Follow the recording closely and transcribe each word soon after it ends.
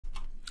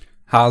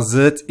How's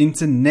it,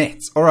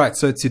 internet? Alright,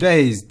 so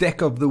today's deck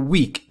of the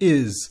week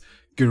is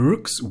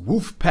Garruk's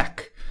Wolf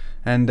Pack.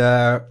 And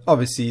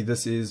obviously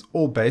this is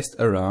all based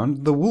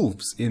around the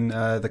wolves in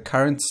the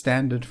current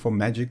standard for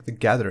Magic the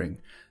Gathering.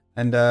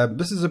 And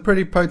this is a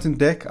pretty potent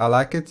deck. I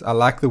like it. I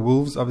like the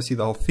wolves. Obviously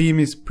the whole theme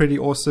is pretty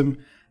awesome.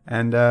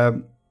 And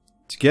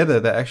together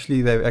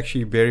they're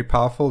actually very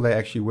powerful. They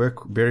actually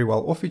work very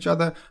well off each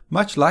other,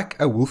 much like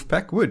a wolf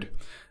pack would.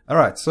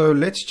 Alright, so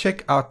let's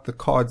check out the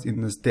cards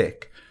in this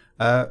deck.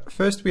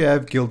 First we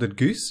have Gilded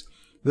Goose.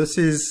 This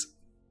is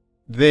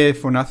there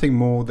for nothing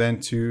more than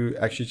to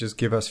actually just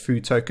give us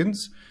food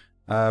tokens,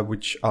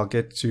 which I'll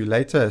get to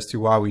later as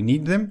to why we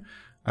need them.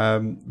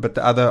 But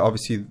the other,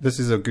 obviously, this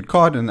is a good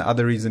card, and the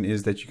other reason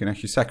is that you can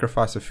actually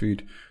sacrifice a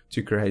food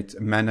to create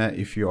mana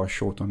if you are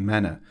short on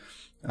mana.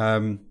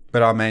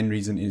 But our main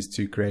reason is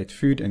to create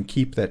food and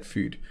keep that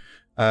food.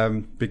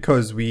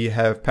 Because we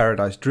have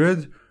Paradise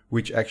Druid,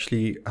 which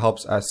actually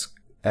helps us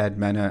add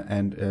mana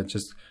and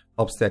just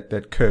helps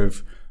that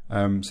curve,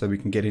 so we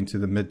can get into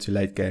the mid to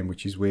late game,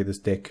 which is where this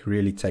deck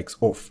really takes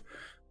off.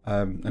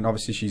 And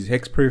obviously she's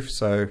hexproof,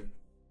 so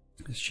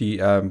she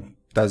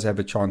does have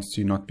a chance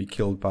to not be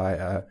killed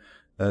by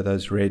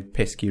those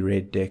pesky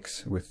red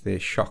decks with their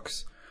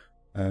shocks.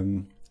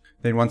 Then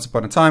Once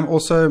Upon a Time,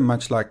 also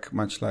much like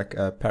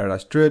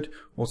Paradise Druid,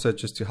 also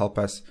just to help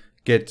us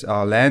get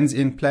our lands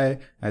in play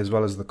as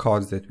well as the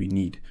cards that we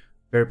need.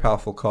 Very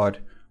powerful card.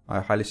 I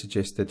highly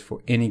suggest it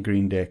for any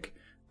green deck.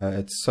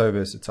 It's so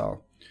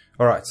versatile.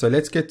 Alright, so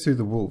let's get to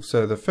the wolf.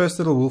 So the first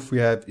little wolf we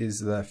have is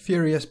the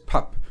Furious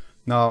Pup.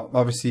 Now,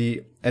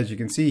 obviously, as you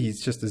can see, he's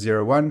just a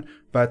 0/1,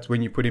 but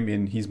when you put him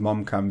in, his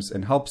mom comes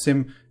and helps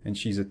him, and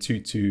she's a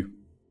 2/2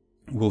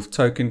 wolf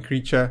token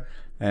creature.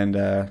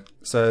 And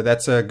so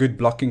that's a good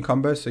blocking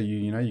combo. So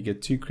you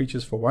get 2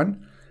 creatures for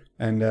 1,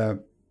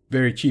 and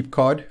very cheap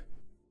card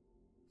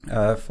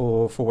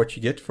for what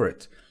you get for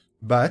it.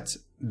 But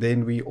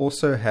then we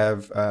also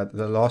have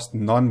the last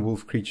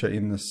non-wolf creature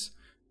in this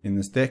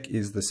deck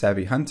is the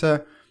Savvy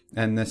Hunter,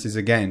 and this is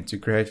again to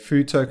create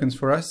food tokens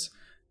for us.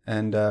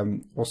 And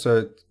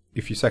also,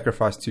 if you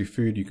sacrifice 2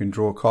 food, you can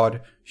draw a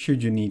card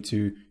should you need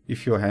to,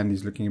 if your hand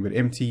is looking a bit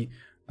empty.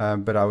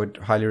 But I would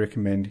highly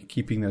recommend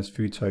keeping those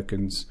food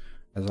tokens,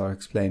 as I'll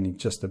explain in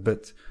just a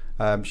bit.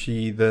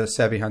 The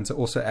Savvy Hunter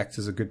also acts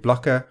as a good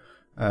blocker,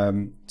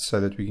 so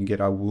that we can get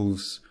our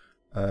wolves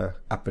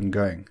up and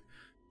going.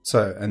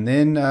 So, and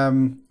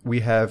then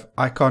we have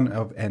Icon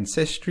of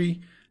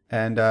Ancestry.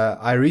 And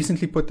I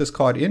recently put this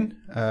card in.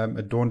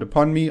 It dawned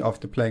upon me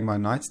after playing my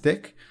Knights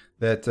deck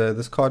that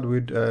this card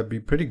would be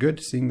pretty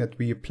good, seeing that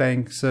we are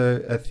playing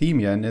a theme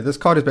here. And this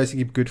card is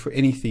basically good for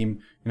any theme.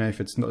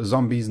 If it's not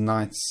zombies,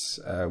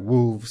 knights,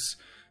 wolves,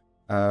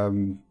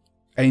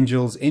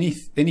 angels,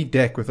 any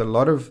deck with a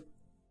lot of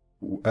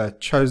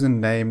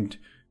chosen named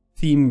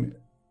theme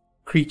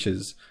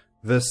creatures.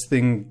 This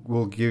thing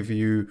will give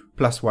you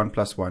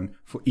 +1/+1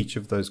 for each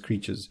of those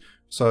creatures.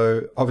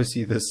 So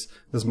obviously this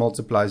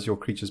multiplies your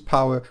creature's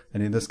power,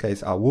 and in this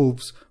case our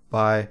wolves,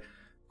 by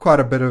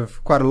quite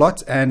a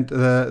lot. And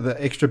the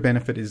extra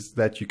benefit is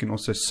that you can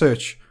also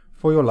search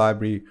for your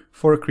library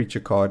for a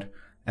creature card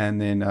and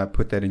then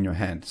put that in your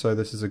hand. So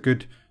this is a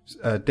good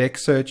deck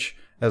search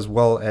as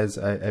well as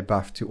a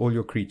buff to all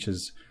your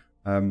creatures,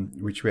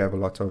 which we have a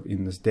lot of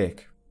in this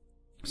deck.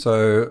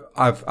 So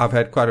I've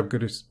had quite a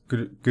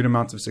good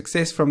amount of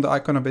success from the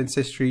Icon of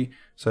Ancestry,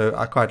 so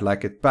I quite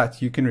like it.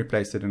 But you can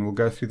replace it, and we'll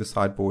go through the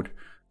sideboard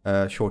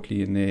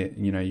shortly. In there,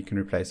 you can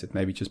replace it.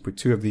 Maybe just put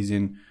 2 of these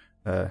in,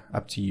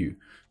 up to you.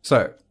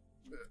 So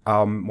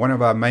one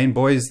of our main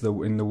boys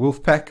in the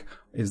Wolf Pack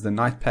is the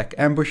Night Pack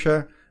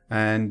Ambusher,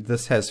 and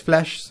this has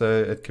flash,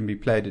 so it can be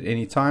played at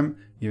any time,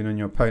 even on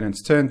your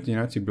opponent's turn,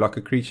 to block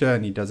a creature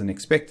and he doesn't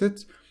expect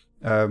it.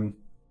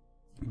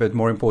 But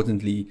more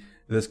importantly,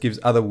 this gives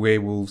other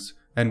werewolves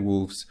and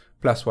wolves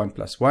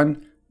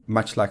 +1/+1,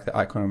 much like the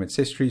Icon of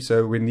Ancestry.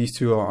 So when these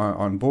 2 are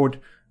on board,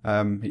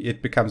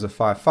 it becomes a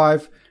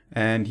 5/5,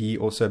 and he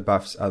also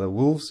buffs other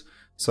wolves.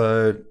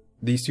 So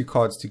these 2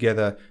 cards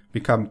together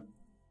become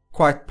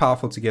quite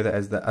powerful together,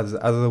 as the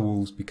other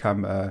wolves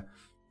become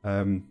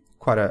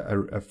quite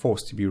a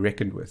force to be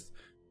reckoned with.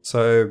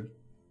 So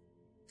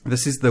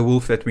this is the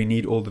wolf that we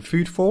need all the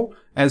food for.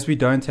 As we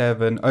don't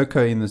have an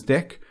Oko in this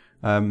deck,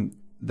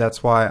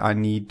 that's why I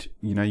need,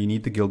 you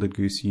need the Gilded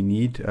Goose, you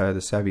need the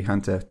Savvy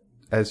Hunter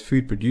as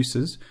food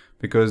producers,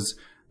 because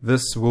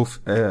this wolf,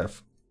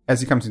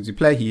 as he comes into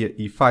play,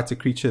 he fights a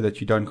creature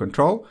that you don't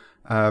control.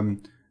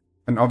 And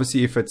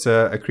obviously if it's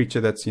a creature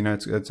that's,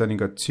 it's only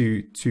got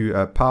 2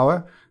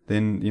 power,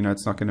 then,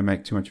 it's not going to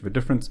make too much of a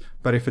difference.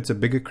 But if it's a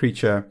bigger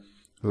creature,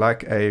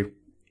 like a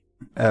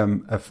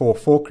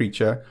 4/4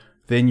 creature,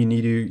 then you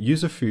need to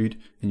use a food,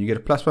 and you get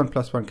a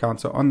 +1/+1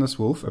 counter on this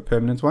wolf, a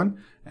permanent one,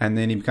 and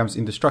then he becomes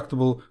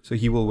indestructible, so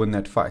he will win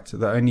that fight. So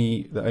the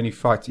only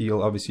fight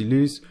he'll obviously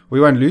lose, well,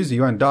 he won't lose, he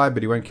won't die,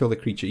 but he won't kill the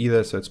creature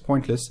either, so it's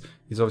pointless.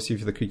 Is obviously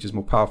if the creature's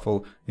more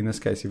powerful, in this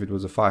case if it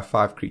was a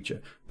 5/5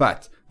 creature.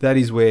 But that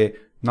is where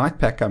Night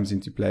Pack comes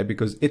into play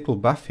because it will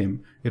buff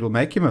him. It will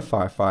make him a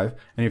 5/5,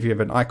 and if you have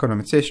an Icon of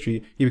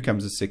Ancestry, he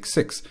becomes a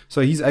 6/6.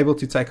 So he's able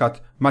to take out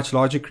much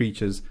larger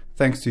creatures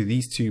thanks to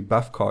these two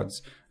buff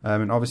cards.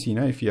 And obviously,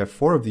 if you have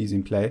 4 of these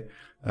in play,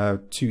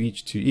 2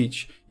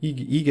 each,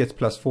 he gets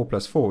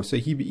 +4/+4. So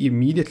he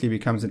immediately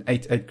becomes an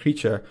 8/8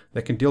 creature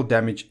that can deal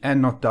damage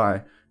and not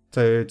die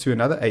to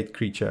another 8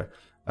 creature.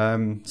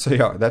 So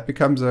yeah, that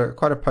becomes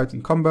quite a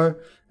potent combo,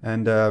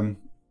 and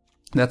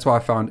that's why I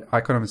found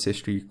Icon of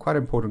Ancestry quite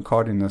an important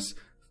card in this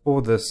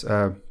for this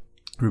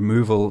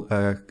removal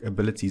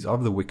abilities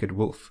of the Wicked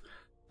Wolf.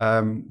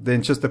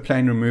 Then just the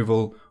plain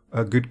removal,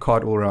 a good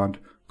card all around.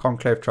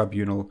 Conclave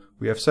Tribunal.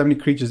 We have so many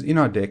creatures in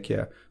our deck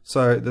here,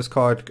 so this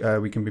card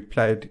we can be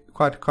played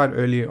quite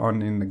early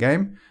on in the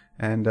game,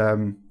 and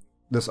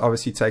this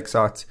obviously takes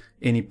out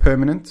any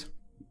permanent.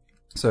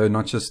 So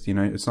not just,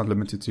 it's not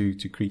limited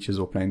to creatures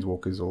or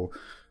planeswalkers or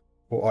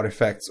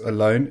artifacts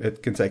alone.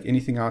 It can take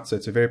anything out, so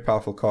it's a very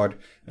powerful card.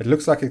 It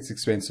looks like it's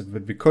expensive,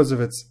 but because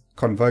of its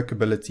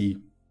convocability,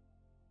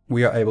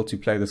 we are able to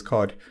play this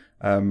card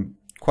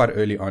quite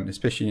early on,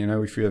 especially,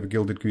 if you have a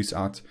Gilded Goose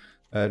out.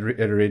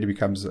 It already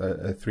becomes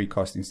a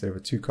 3-cost instead of a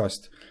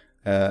 2-cost,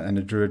 and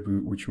a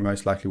Druid, which we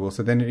most likely will.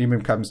 So then it even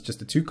becomes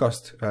just a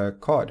 2-cost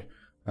card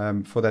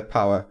for that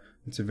power.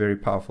 It's a very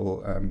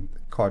powerful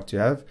card to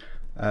have.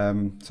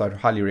 So I'd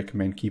highly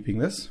recommend keeping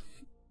this.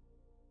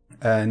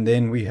 And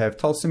then we have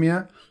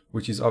Tolsimir,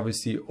 which is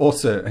obviously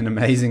also an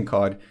amazing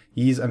card.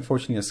 He's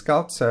unfortunately a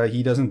scout, so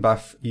he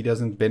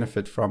doesn't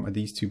benefit from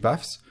these 2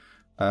 buffs,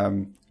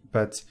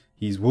 but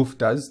his wolf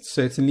does,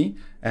 certainly.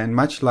 And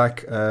much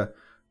like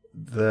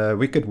the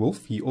Wicked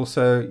Wolf, he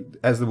also,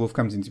 as the wolf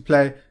comes into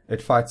play,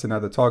 it fights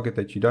another target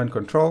that you don't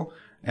control,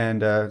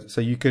 and so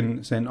you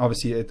can. So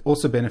obviously, it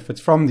also benefits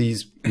from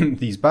these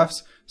these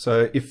buffs.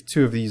 So if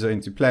 2 of these are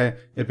into play,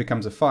 it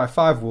becomes a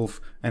 5/5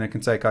 wolf, and it can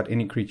take out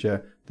any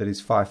creature that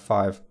is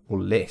 5/5 or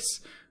less.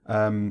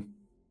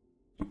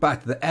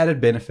 But the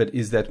added benefit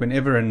is that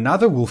whenever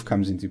another wolf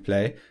comes into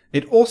play,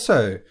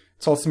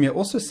 Tolsimir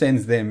also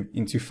sends them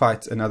into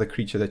fight another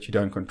creature that you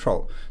don't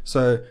control.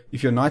 So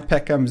if your Night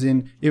Pack comes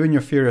in, even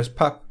your Furious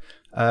Pup,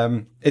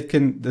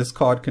 this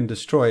card can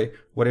destroy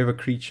whatever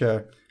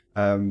creature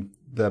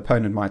the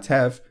opponent might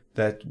have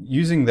that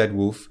using that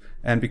wolf,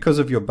 and because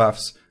of your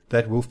buffs,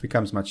 that wolf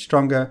becomes much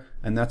stronger,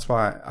 and that's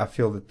why I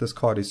feel that this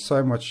card is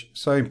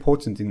so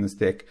important in this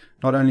deck,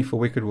 not only for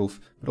Wicked Wolf,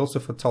 but also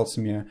for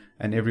Tolsimir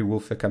and every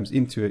wolf that comes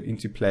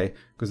into play,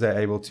 because they're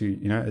able to,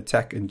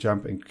 attack and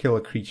jump and kill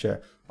a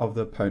creature of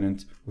the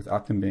opponent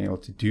without them being able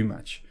to do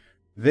much.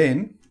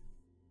 Then,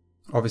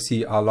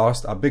 obviously,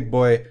 our big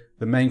boy,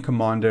 the main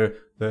commander,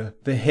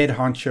 the head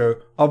honcho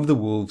of the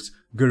wolves,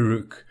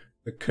 Garruk,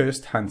 the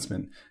Cursed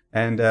Huntsman.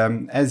 And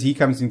as he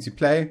comes into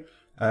play,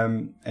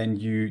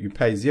 and you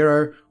pay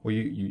 0, or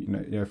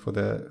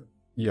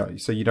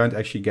so you don't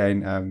actually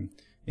gain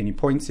any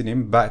points in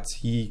him, but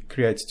he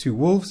creates 2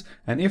 wolves,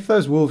 and if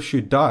those wolves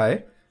should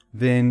die,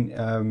 then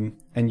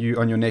and you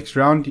on your next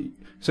round,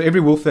 so every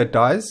wolf that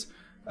dies,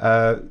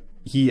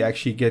 he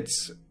actually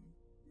gets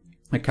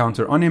a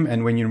counter on him,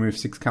 and when you remove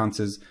 6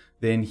 counters,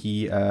 then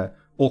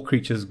all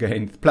creatures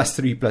gain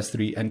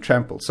 +3/+3 and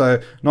trample.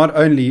 So not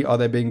only are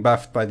they being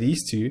buffed by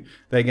these 2,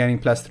 they're gaining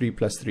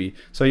 +3/+3.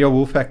 So your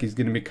wolf pack is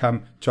going to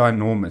become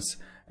ginormous.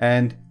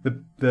 And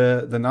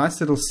the nice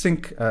little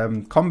sync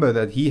combo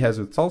that he has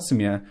with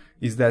Tolsimir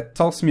is that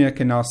Tolsimir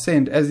can now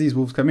send, as these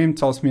wolves come in,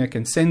 Tolsimir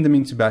can send them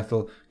into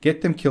battle,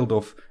 get them killed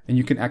off, and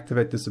you can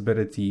activate this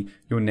ability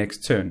your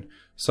next turn.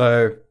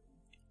 So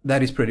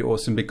that is pretty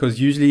awesome,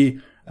 because usually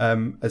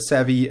a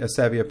savvy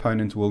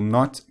opponent will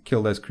not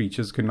kill those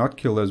creatures, cannot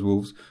kill those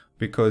wolves,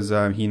 because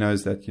he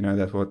knows that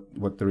that's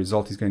what the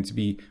result is going to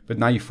be. But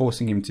now you're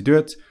forcing him to do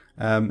it,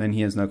 and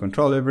he has no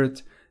control over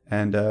it.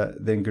 And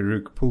then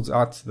Garruk pulls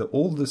out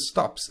all the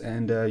stops,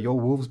 and your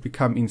wolves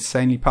become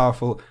insanely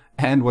powerful.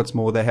 And what's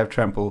more, they have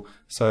trample,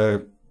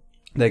 so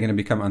they're going to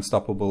become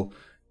unstoppable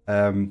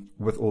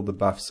with all the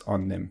buffs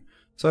on them.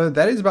 So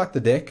that is about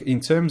the deck. In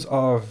terms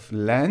of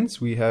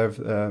lands, we have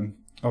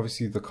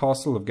obviously the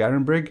Castle of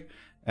Garrenbrigg,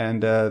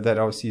 and that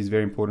obviously is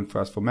very important for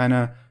us for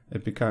mana.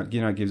 It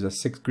gives us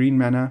 6 green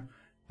mana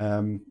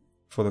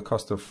for the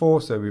cost of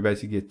 4, so we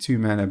basically get 2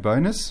 mana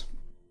bonus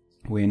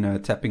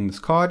when tapping this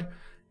card.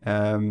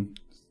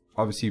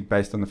 Obviously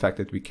based on the fact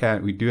that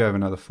we do have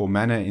another 4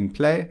 mana in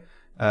play.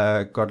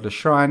 Godless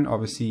Shrine,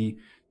 obviously,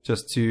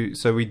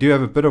 so we do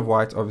have a bit of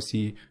white,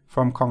 obviously,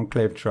 from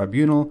Conclave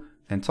Tribunal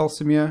and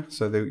Tolsimir,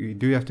 so that we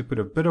do have to put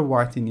a bit of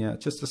white in here,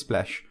 just a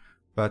splash,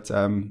 but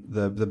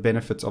the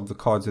benefits of the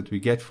cards that we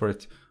get for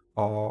it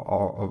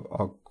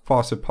are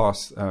far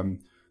surpass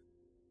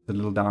the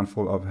little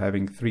downfall of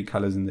having 3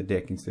 colors in the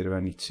deck instead of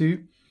only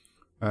 2.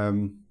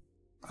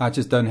 I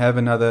just don't have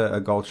a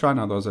gold shrine,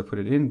 otherwise I put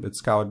it in, but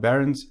Scoured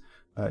Barrens,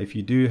 if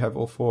you do have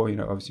all 4,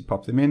 obviously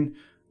pop them in.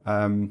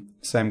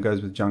 Same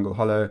goes with Jungle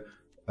Hollow,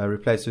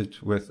 replace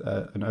it with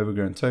an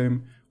Overgrown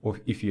Tome, or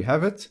if you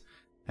have it,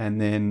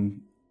 and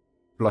then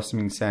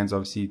Blossoming Sands,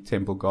 obviously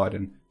Temple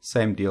Garden,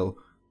 same deal.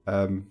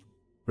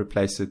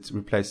 replace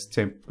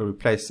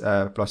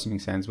Blossoming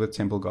Sands with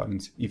Temple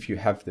Gardens if you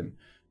have them,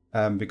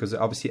 because they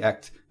obviously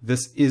act.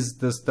 This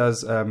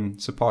does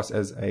surpass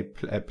as a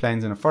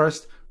plains and a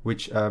forest,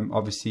 which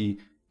obviously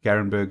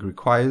Garenberg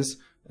requires,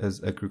 as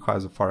it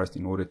requires a forest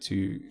in order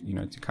to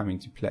to come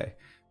into play,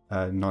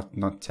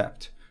 not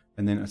tapped.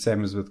 And then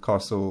same as with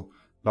Castle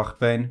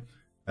Lochvane,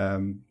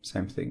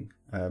 same thing.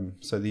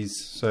 So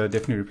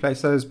definitely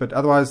replace those, but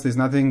otherwise there's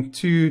nothing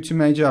too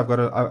major.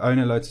 I own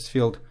a Lotus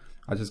Field.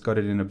 I just got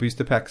it in a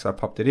booster pack, so I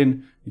popped it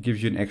in. It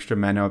gives you an extra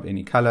mana of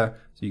any color,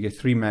 so you get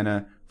 3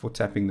 mana for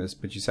tapping this,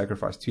 but you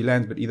sacrifice 2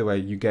 lands. But either way,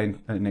 you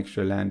gain an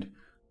extra land,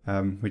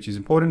 which is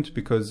important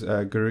because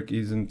Garruk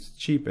isn't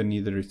cheap and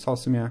neither is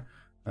Tolsimir,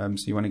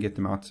 so you want to get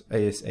them out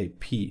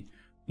ASAP.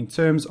 In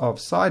terms of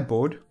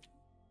sideboard,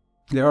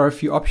 there are a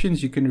few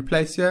options you can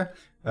replace here.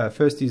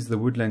 First is the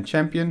Woodland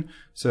Champion.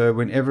 So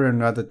whenever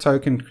another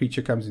token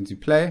creature comes into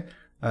play,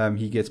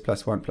 he gets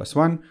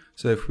 +1/+1.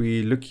 So if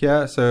we look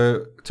here,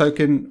 so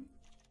token,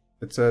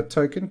 it's a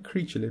token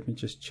creature. Let me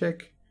just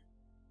check.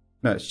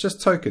 No, it's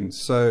just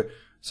tokens. So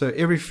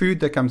every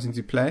food that comes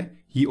into play,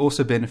 he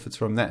also benefits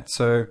from that.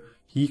 So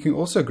he can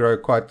also grow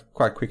quite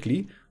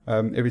quickly.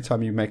 Every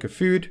time you make a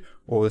food,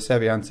 or the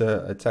Savvy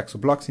Hunter attacks or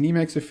blocks and he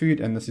makes a food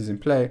and this is in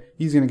play,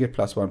 he's going to get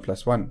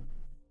 +1/+1.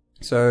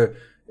 So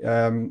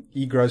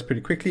he grows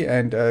pretty quickly,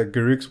 and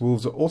Garruk's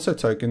Wolves are also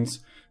tokens,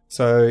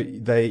 so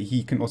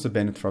he can also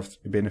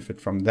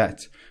benefit from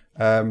that.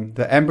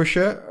 The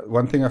Ambusher,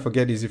 one thing I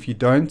forget is if you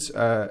don't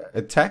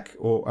attack,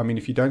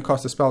 if you don't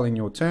cast a spell in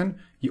your turn,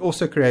 he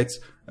also creates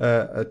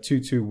a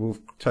 2/2 wolf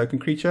token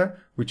creature,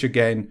 which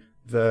again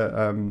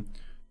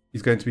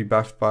is going to be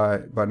buffed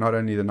by not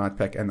only the Night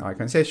Pack and the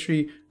Icon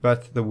Ancestry,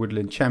 but the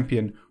Woodland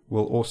Champion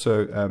will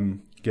also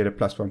get a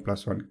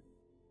 +1/+1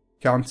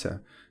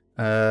 counter.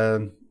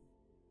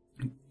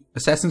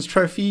 Assassin's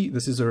Trophy,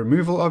 this is a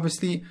removal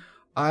obviously.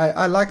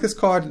 I like this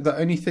card. The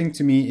only thing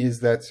to me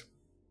is that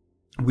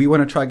we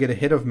want to try get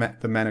ahead of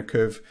the mana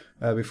curve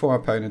before our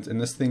opponent,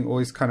 and this thing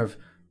always kind of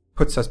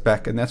puts us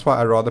back, and that's why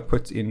I rather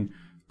put in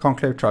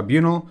Conclave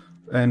Tribunal.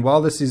 And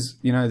while this is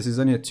this is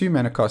only a 2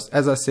 mana cost,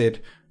 as I said,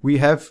 we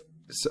have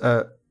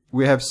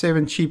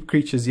 7 cheap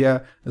creatures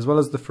here, as well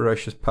as the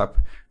Ferocious Pup.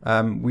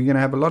 We're going to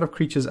have a lot of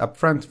creatures up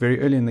front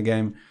very early in the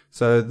game,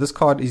 so this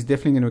card is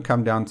definitely going to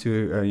come down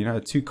to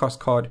a 2-cost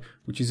card,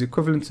 which is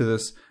equivalent to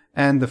this.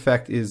 And the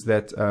fact is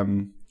that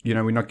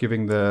we're not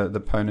giving the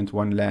opponent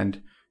 1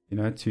 land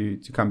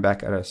to come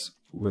back at us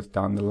with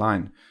down the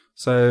line.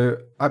 So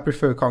I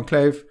prefer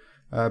Conclave,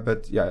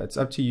 but yeah, it's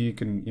up to you. You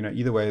can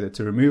either way, that's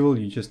a removal,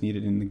 you just need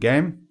it in the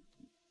game.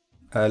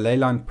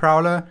 Leyline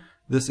Prowler,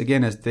 this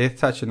again has Death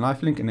Touch and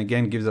Lifelink, and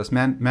again gives us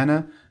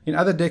mana. In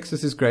other decks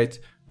this is great,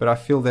 but I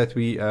feel that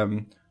we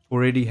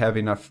already have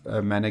enough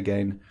mana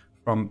gain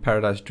from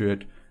Paradise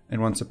Druid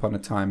and Once Upon a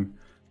Time.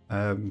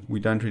 We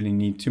don't really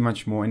need too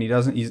much more, and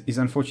he's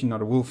unfortunately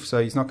not a wolf,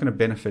 so he's not going to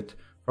benefit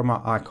from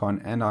our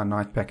Icon and our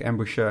Night Pack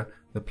Ambusher,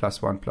 the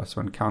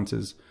 +1/+1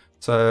 counters.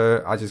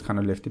 So I just kind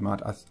of left him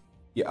out.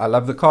 I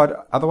love the card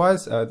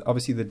otherwise.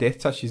 Obviously the Death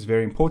Touch is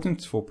very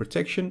important for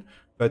protection,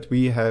 but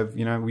we have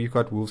we've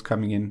got wolves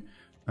coming in,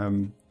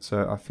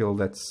 so I feel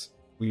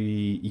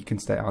he can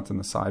stay out on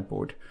the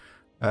sideboard.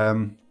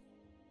 The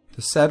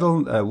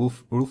saddle,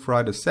 Wolf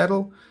Rider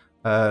Saddle.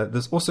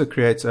 This also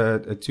creates a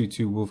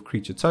 2/2 wolf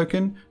creature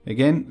token.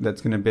 Again,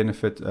 that's going to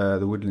benefit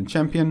the Woodland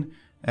Champion.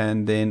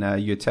 And then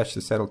you attach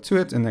the saddle to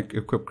it, and the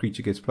equipped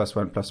creature gets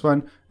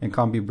 +1/+1 and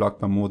can't be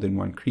blocked by more than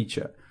 1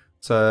 creature.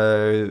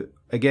 So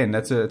again,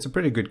 it's a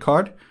pretty good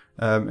card,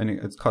 and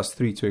it costs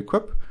 3 to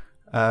equip.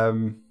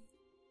 So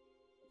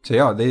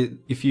yeah,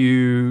 if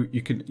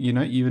you can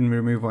even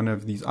remove one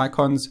of these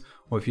icons,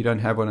 or if you don't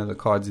have one of the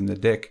cards in the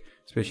deck,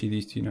 especially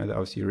these two, they're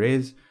obviously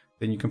rares,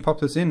 then you can pop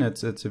this in.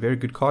 It's a very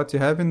good card to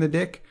have in the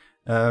deck.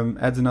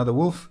 Adds another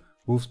wolf.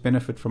 Wolves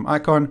benefit from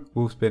Icon.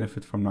 Wolves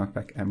benefit from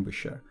Nightpack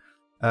Ambusher.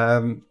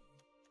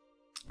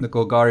 The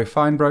Golgari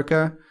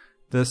Finebroker.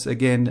 This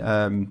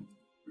again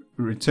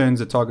returns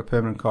a target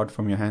permanent card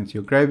from your hand to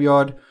your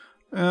graveyard.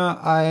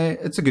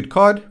 It's a good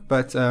card,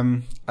 but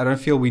I don't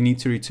feel we need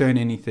to return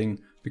anything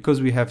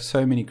because we have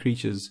so many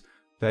creatures.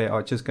 They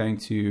are just going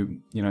to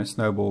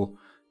snowball,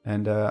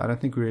 and I don't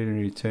think we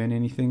really return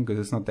anything because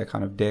it's not that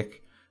kind of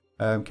deck.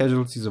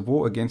 Casualties of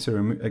War against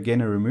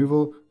again a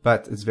removal,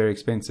 but it's very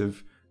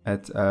expensive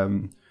at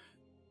 2,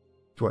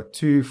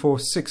 4,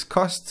 6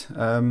 cost,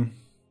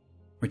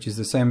 which is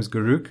the same as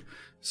Garruk.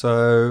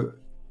 So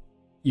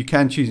you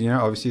can choose.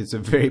 Obviously it's a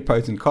very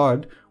potent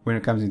card when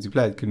it comes into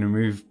play. It can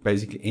remove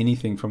basically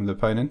anything from the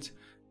opponent.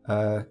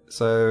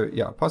 So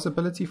yeah,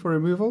 possibility for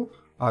removal.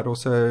 I'd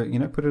also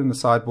put it in the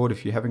sideboard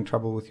if you're having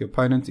trouble with your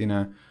opponent in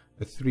a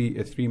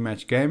three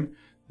match game.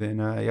 Then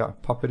yeah,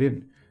 pop it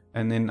in.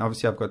 And then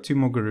obviously I've got 2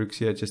 more Garruks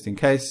here just in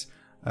case.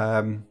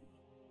 I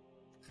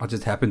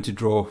just happened to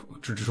draw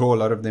a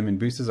lot of them in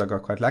boosters. I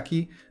got quite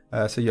lucky.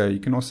 So yeah, you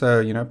can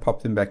also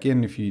pop them back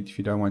in if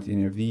you don't want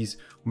any of these,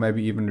 or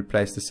maybe even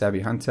replace the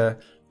Savvy Hunter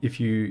if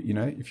you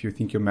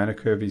think your mana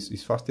curve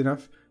is fast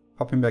enough.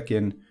 Pop him back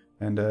in,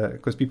 and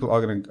because people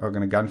are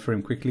gonna gun for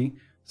him quickly.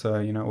 So,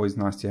 you know, always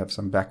nice to have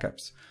some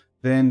backups.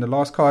 Then the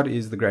last card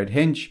is the Great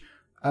Henge.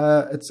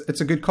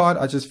 It's a good card.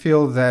 I just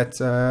feel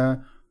that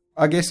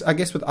I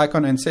guess with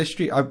Icon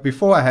Ancestry,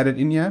 before I had it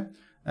in here,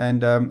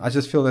 and I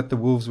just feel that the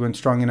wolves weren't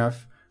strong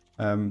enough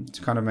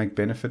to kind of make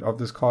benefit of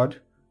this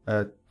card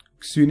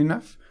soon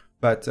enough.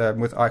 But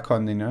with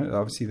Icon, you know,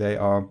 obviously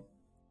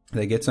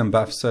they get some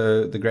buffs,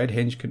 so the Great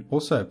Henge can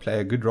also play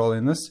a good role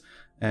in this.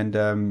 And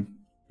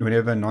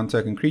whenever a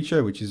non-token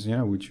creature, which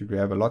we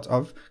have a lot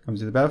of, comes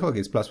to the battlefield,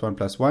 gets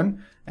 +1/+1,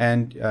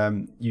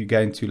 and you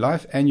gain 2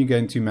 life and you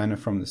gain 2 mana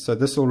from this. So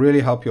this will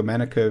really help your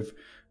mana curve,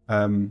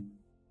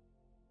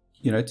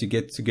 you know, to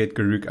get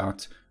Garruk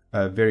out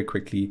very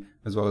quickly,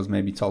 as well as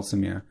maybe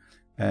Tolsimir.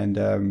 And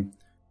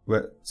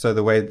so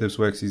the way this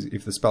works is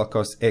if the spell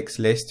costs X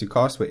less to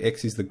cast, where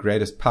X is the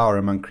greatest power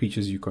among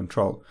creatures you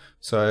control.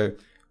 So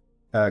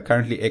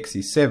currently X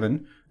is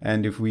 7,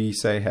 and if we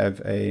say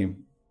have a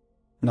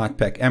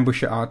Nightpack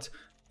Ambusher out,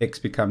 X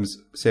becomes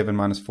 7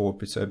 minus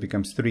 4, so it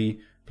becomes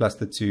 3 plus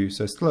the 2,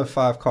 so still a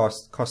 5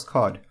 cost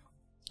card.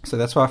 So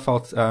that's why I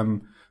felt I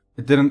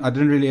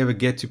didn't really ever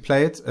get to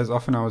play it as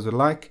often as I would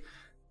like.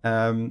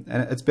 And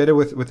it's better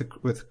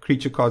with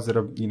creature cards that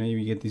are, you know,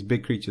 you get these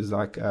big creatures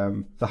like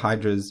the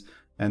Hydras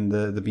and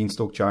the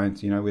Beanstalk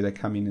Giant, you know, where they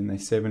come in and they're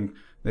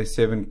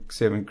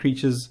seven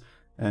creatures,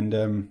 and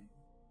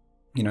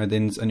you know,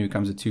 then only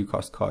becomes a 2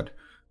 cost card.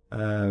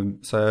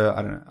 So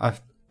I don't know.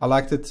 I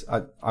liked it.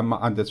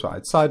 That's why I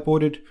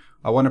sideboarded.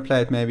 I want to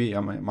play it. Maybe I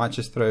might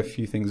just throw a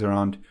few things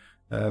around.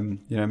 You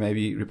know,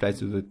 maybe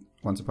replace it with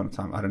Once Upon a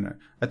Time. I don't know.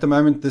 At the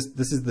moment, this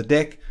is the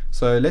deck.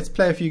 So let's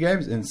play a few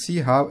games and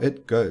see how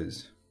it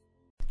goes.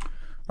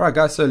 All right,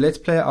 guys. So let's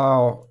play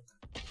our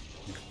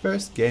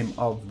first game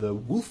of the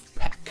Wolf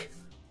Pack.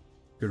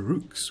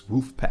 Garruk's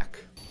Wolf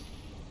Pack.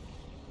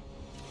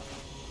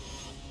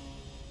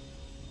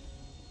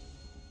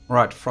 All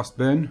right,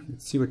 Frostburn.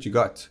 Let's see what you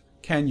got.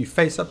 Can you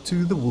face up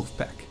to the Wolf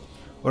Pack?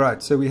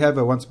 Alright, so we have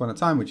a Once Upon a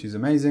Time, which is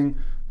amazing.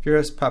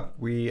 Furious Pup,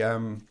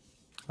 our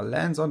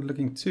lands aren't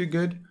looking too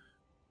good,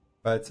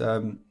 but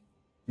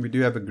we do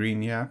have a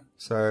green here,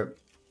 so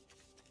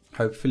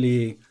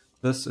hopefully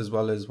this as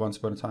well as Once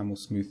Upon a Time will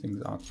smooth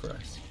things out for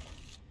us.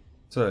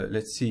 So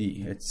let's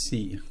see.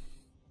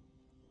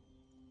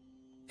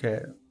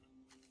 Okay,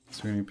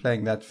 so we're going to be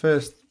playing that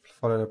first,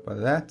 followed up by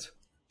that,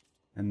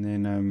 and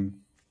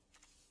then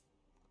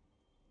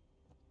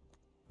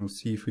we'll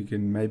see if we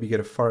can maybe get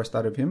a forest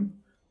out of him.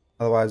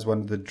 Otherwise, one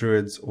of the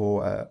druids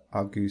or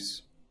our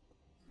goose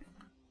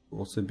will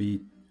also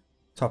be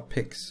top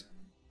picks.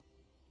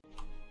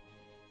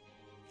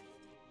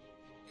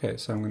 Okay,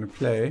 so I'm going to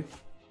play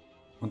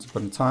Once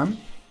Upon a Time.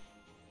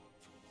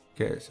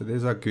 Okay, so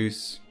there's our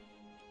goose.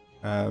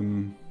 Yeah,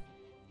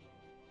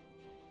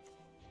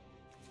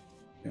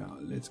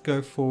 let's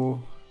go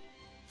for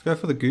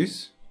the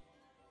goose.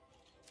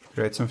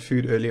 Create some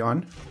food early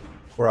on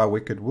for our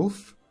wicked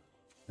wolf.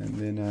 And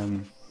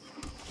then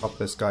pop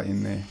this guy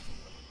in there.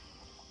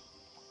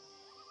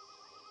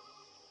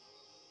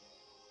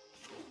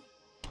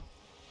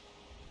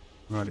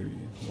 Righty,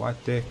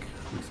 white deck.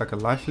 Looks like a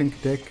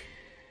lifelink deck.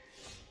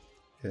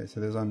 Okay, so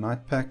there's our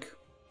night pack.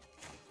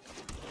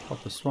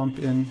 Pop a swamp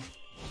in.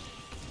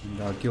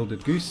 And our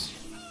gilded goose.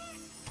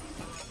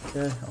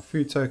 Okay, our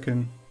food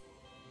token.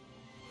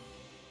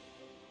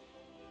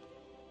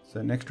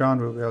 So next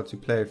round we'll be able to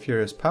play a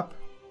Furious Pup.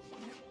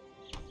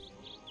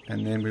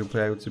 And then we'll be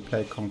able to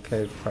play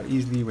Conclave quite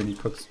easily when he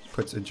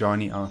puts a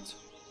Johnny out.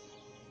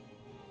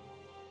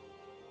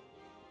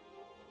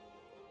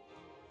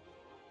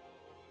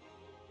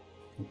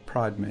 Or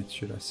Pride Mate,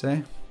 should I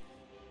say.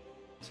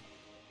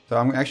 So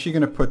I'm actually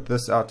going to put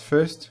this out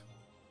first.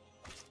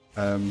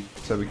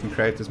 So we can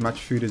create as much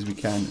food as we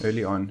can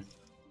early on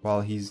while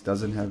he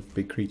doesn't have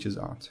big creatures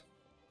out.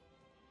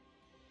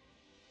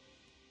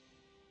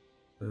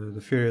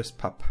 The Ferocious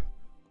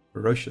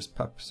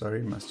Pup,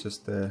 sorry, must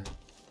just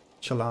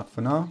chill out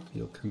for now.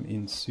 He'll come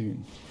in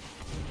soon.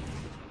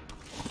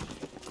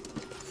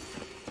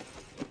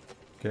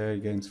 Okay,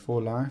 gains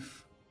 4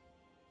 life.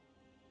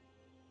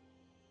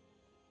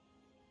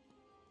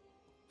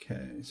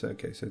 Okay, so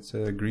it's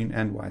a green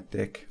and white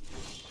deck.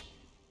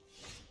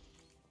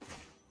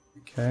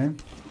 Okay.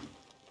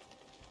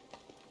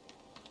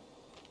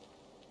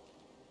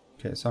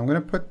 Okay, so I'm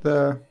going to put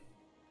the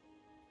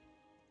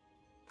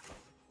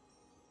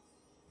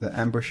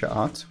ambusher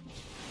out.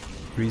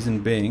 Reason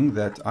being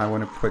that I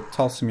want to put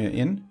Tolsimir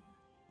in,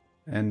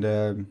 and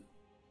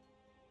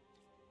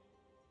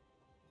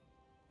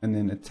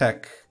then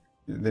attack.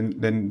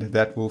 Then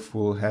that wolf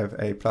will have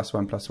a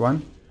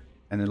 +1/+1,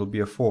 and it'll be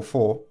a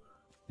 4/4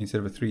 instead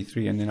of a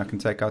 3/3, and then I can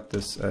take out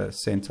this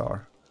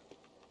centaur.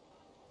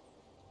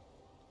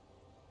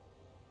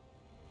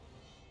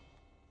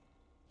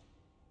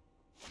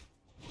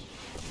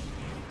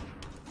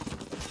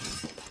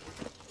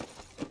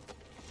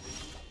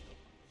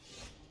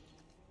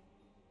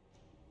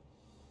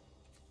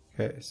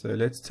 Okay, so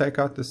let's take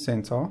out the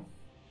centaur.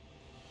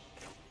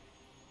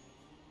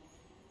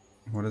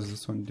 What does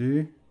this one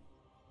do?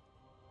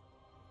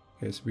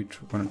 Okay, so we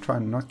want to try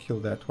and not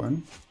kill that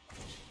one.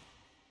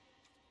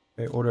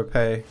 Okay, auto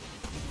pay.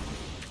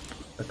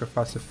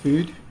 Sacrifice of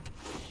food.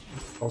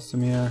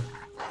 Ultimir.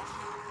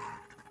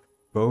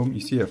 Boom.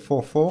 You see a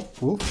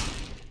 4/4 wolf.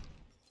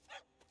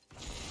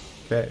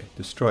 Okay,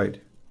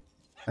 destroyed.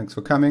 Thanks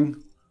for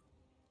coming.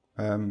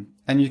 And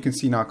you can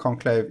see now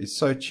Conclave is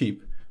so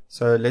cheap.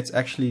 So let's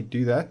actually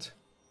do that.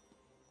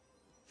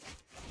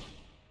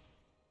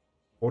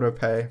 Auto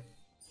pay.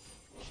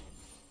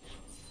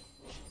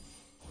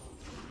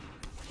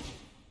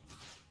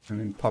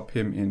 And then pop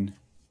him in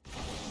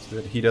so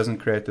that he doesn't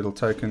create little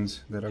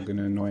tokens that are going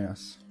to annoy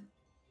us.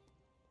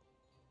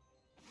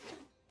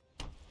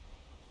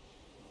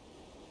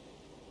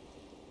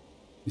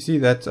 You see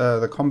that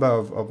the combo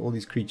of all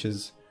these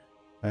creatures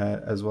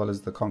as well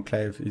as the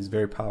Conclave is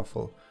very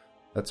powerful.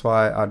 That's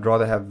why I'd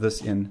rather have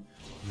this in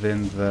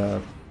than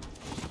the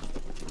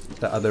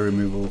other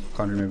removal.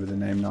 Can't remember the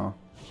name now.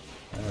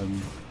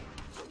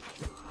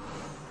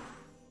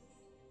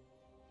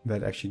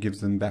 That actually gives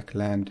them back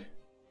land.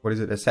 What is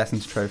it?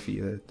 Assassin's Trophy.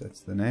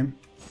 That's the name.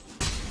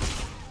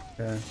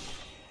 Okay.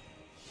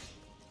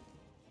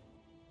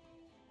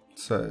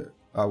 So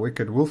our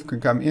Wicked Wolf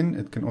can come in.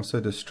 It can also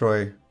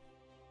destroy.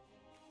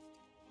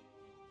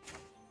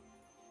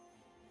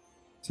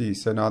 See,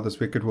 so now this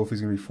Wicked Wolf is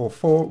going to be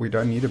 4/4. We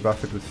don't need to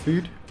buff it with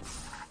food.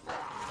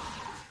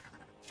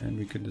 And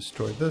we can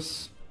destroy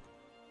this.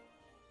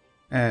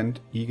 And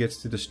he gets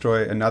to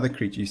destroy another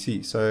creature, you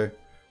see. So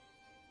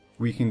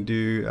we can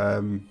do...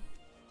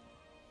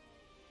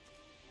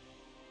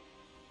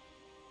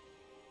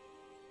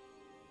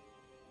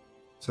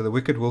 so the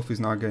Wicked Wolf is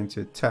now going to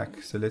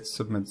attack. So let's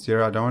submit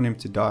 0. I don't want him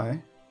to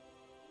die.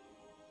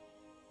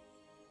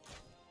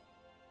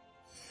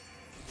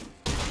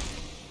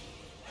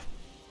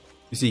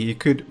 You see,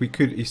 we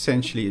could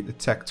essentially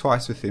attack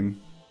twice with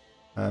him,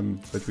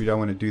 but we don't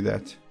want to do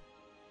that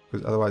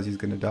because otherwise he's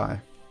going to die.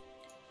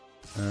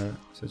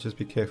 So just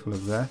be careful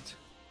of that.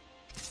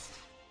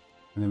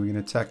 And then we're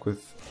going to attack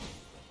with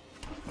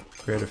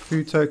create a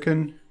food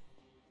token.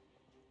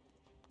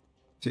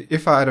 So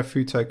if I had a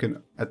food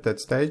token at that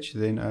stage,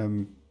 then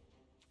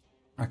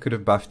I could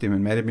have buffed him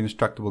and made him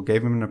indestructible,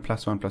 gave him a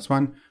 +1/+1,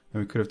 and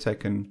we could have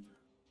taken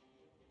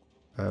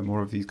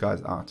more of these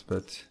guys out.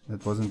 But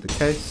that wasn't the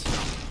case.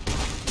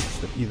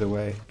 But either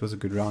way, it was a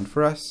good round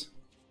for us.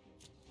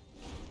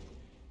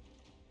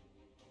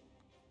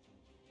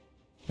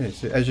 Okay,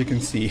 so as you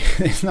can see,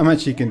 there's not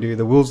much you can do.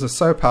 The wolves are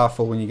so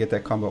powerful when you get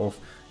that combo off.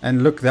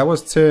 And look, that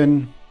was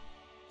turn,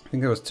 I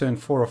think that was turn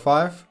 4 or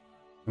 5.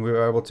 And we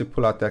were able to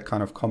pull out that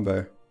kind of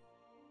combo.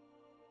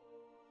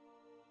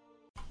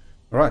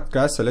 Alright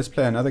guys, so let's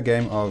play another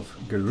game of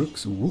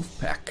Garruk's Wolf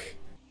Pack.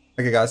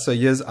 Okay guys, so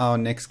here's our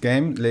next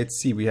game.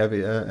 Let's see, we have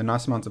a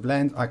nice amount of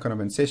land, Icon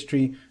of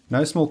Ancestry.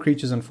 No small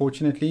creatures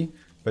unfortunately,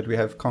 but we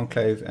have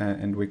Conclave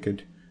and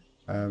Wicked.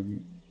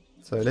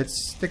 So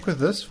let's stick with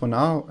this for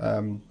now.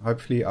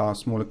 Hopefully our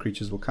smaller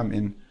creatures will come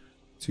in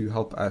to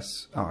help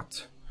us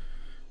out.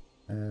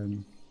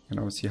 And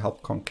obviously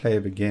help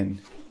Conclave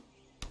again.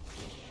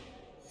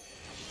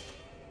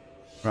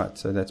 Right,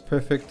 so that's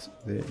perfect.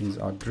 There is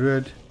our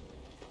Druid.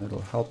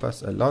 That'll help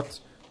us a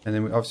lot. And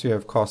then we obviously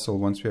have Castle.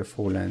 Once we have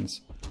 4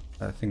 lands,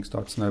 things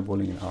start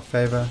snowballing in our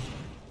favor.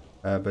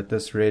 But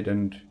this red,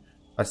 and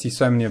I see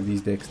so many of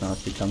these decks now,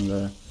 it's become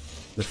the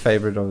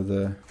favorite of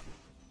the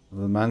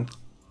month.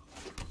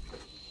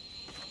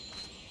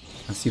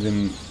 I see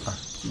them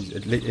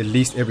at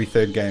least every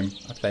 3rd game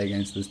I play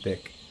against this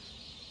deck.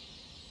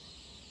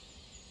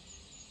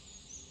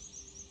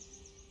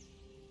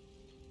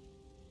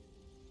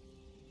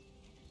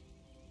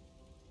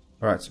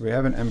 Alright, so we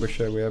have an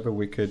Ambusher, we have a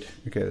Wicked.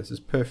 Okay, this is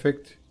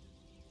perfect.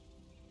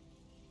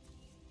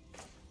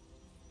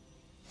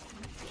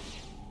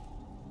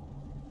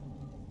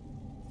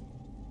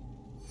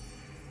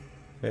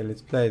 Okay,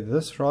 let's play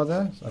this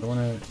rather. So I don't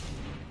want to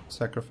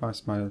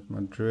sacrifice my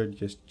Druid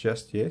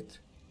just yet.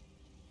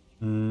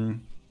 Okay,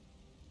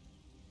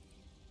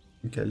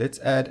 let's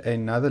add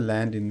another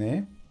land in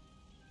there.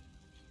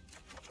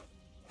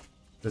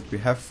 That we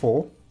have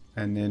 4,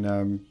 and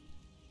then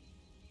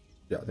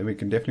yeah, then we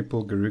can definitely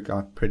pull Garruk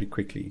out pretty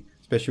quickly,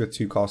 especially with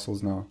 2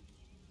 castles now.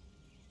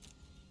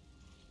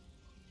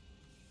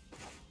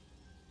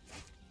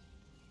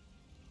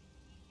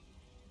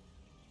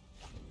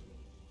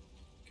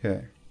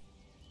 Okay.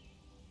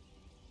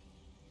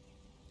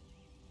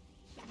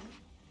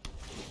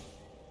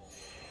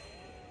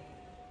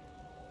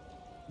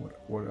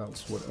 What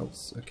else? What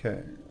else?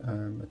 Okay.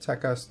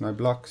 Attack us, no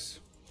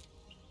blocks.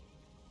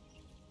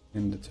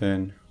 End the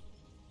turn.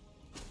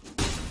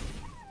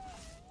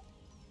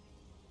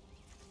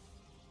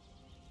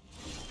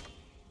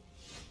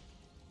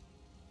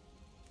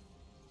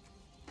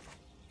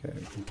 Okay,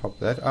 we can pop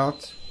that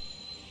out.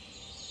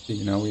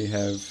 See, now we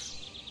have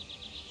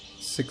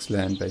 6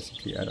 land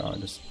basically at our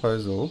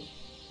disposal.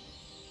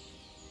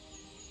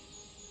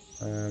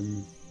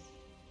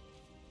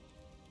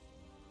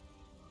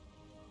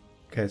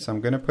 Okay, so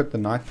I'm going to put the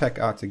Night Pack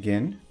out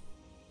again.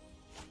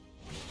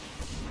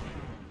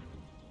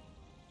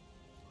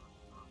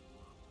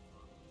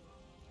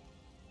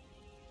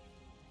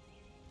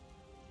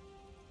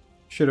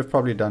 Should have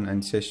probably done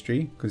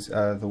Ancestry, because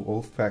the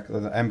wolf pack, or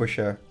the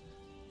ambusher,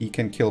 he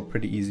can kill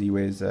pretty easy,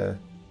 whereas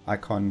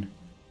Icon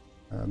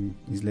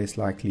is less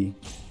likely.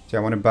 So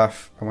I want to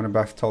buff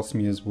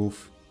Tolsmir's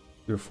wolf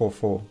to a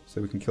 4/4,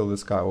 so we can kill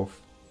this guy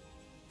off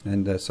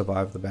and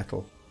survive the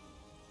battle,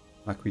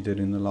 like we did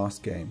in the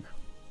last game.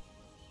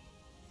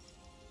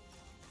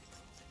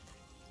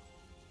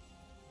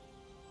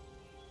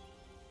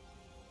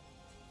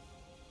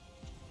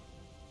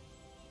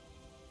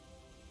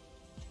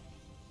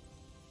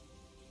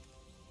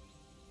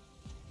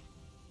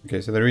 Okay,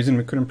 so the reason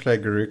we couldn't play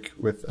Garruk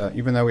with,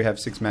 even though we have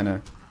 6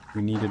 mana,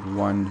 we needed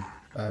 1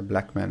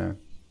 black mana.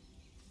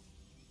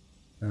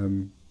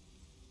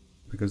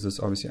 Because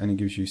this obviously only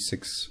gives you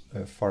 6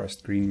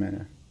 forest green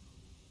mana.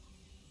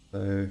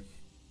 So,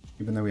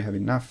 even though we have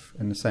enough,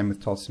 and the same with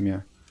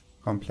Tolsimir,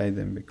 can't play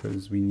them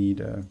because we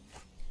need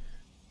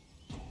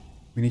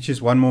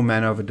just 1 more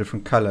mana of a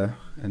different color,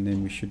 and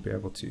then we should be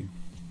able to.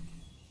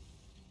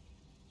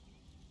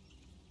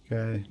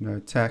 Okay, no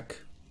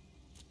attack.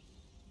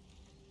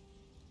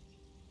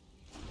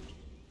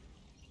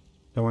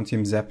 Don't want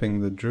him zapping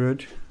the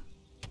druid.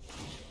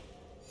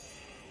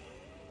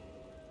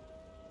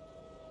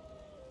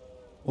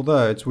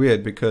 Although it's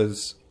weird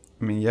because,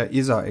 I mean, yeah,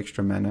 is our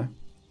extra mana.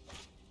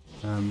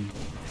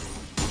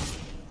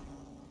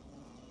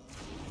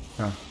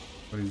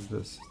 What is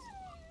this?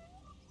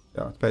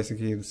 Yeah, it's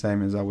basically the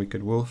same as our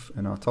Wicked Wolf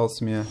and our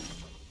Tolsimir.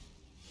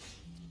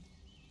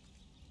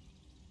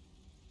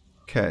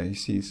 Okay, you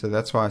see, so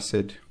that's why I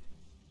said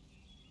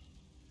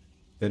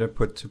better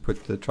put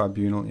the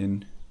Tribunal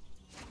in.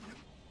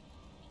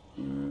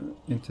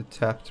 Into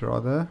tapped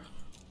rather.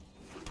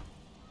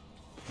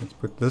 Let's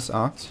put this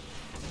out.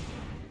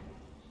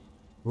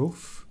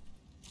 Wolf.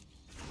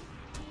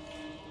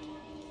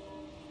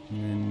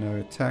 And then no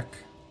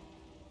attack.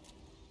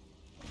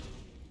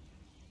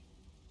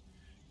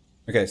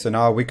 Okay, so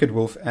now our Wicked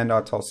Wolf and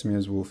our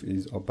Tolsimir's Wolf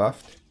are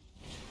buffed.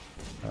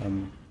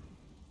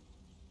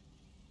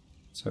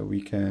 So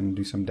we can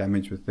do some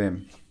damage with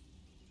them.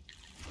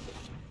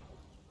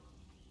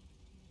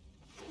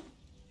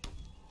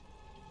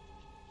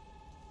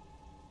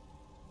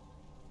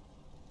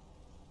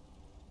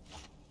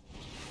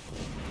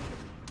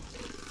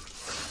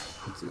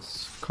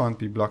 This can't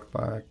be blocked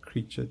by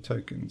creature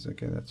tokens.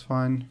 Okay, that's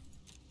fine.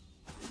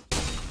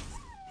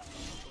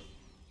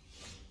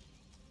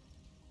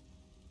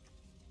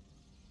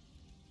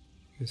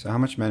 Okay, so how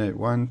much mana?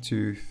 1,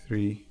 2,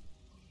 3,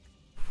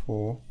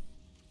 4.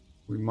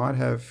 We might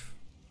have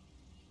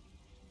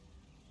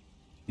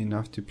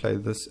enough to play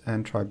this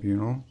and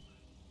Tribunal.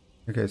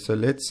 Okay, so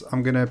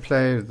I'm gonna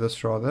play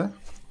this rather.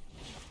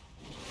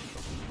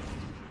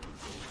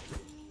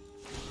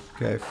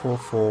 Okay,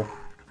 4/4.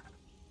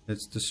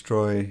 Let's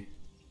destroy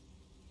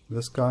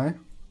this guy.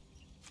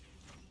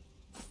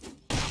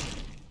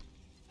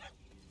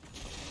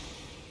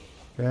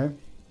 Okay.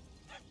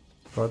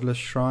 Godless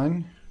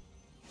Shrine.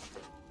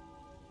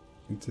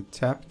 Into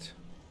tapped.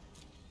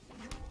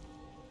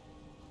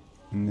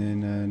 And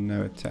then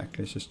no attack.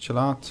 Let's just chill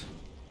out.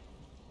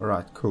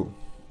 Alright, cool.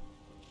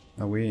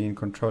 Now we're in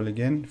control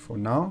again for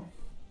now.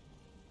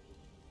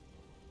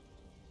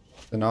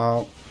 So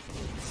now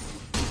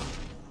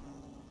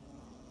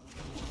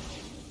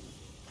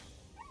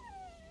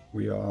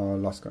we are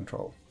lost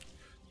control.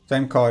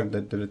 Same card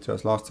that did it to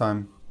us last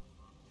time,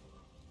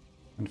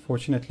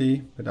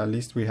 unfortunately, but at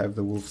least we have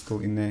the wolf still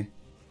in there.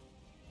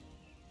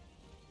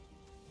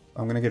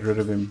 I'm gonna get rid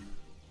of him.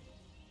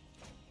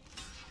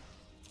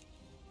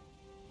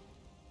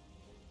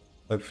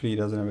 Hopefully he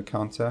doesn't have a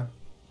counter.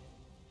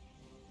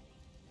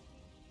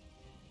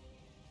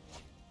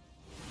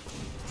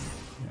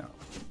 Yeah.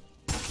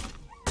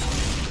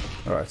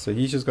 Alright, so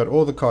he's just got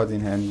all the cards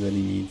in hand that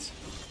he needs.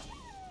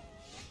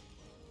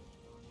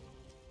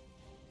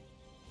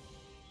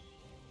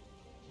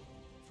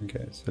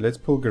 Okay, so let's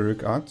pull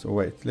Garruk out. Or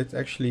wait, let's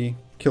actually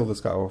kill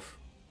this guy off.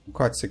 I'm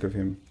quite sick of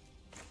him.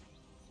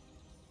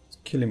 Let's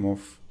kill him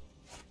off.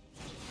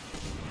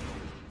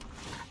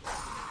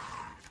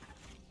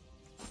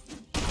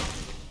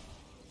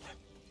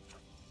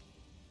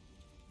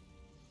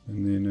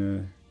 And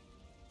then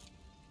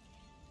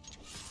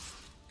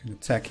can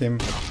attack him.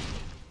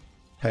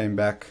 Pay him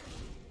back.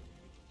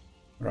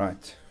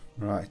 Right,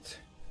 right.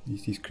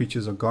 These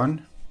creatures are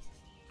gone.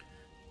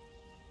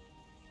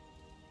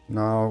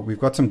 Now we've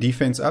got some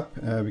defense up.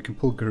 We can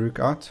pull Garruk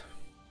out.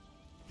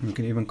 We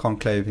can even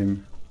conclave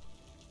him.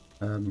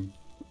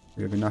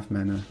 We have enough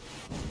mana.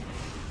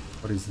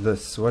 What is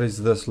this? What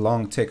is this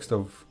long text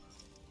of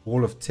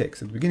wall of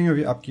text? At the beginning of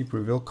your upkeep,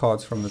 reveal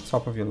cards from the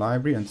top of your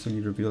library until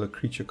you reveal a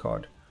creature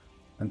card.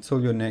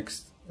 Until your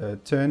next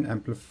turn,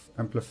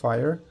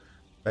 amplifier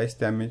base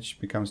damage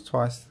becomes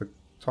twice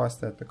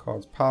that the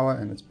card's power,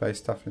 and its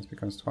base toughness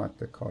becomes twice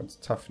the card's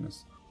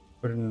toughness.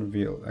 Put it in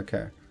reveal.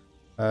 Okay.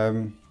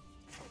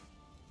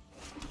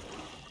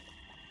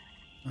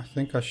 I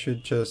think I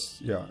should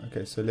just, yeah,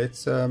 okay, so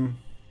let's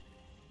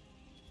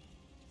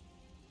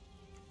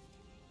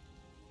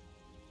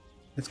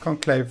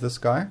conclave this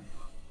guy.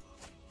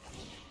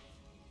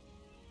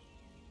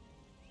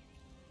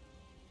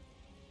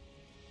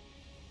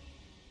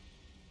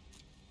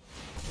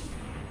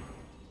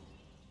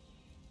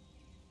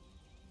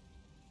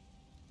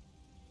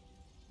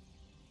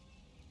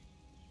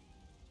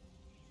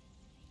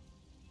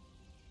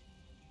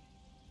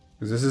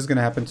 Because this is going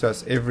to happen to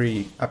us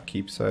every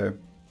upkeep, so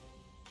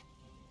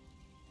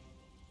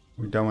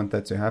we don't want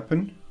that to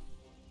happen.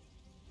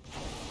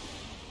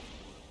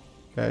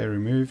 Okay,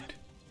 removed.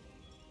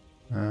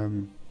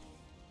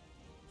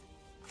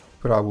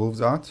 Put our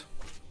wolves out.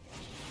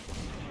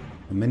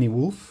 A mini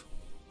wolf.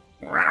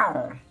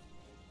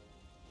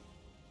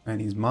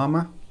 And his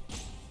mama.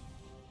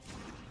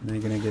 And then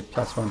you're going to get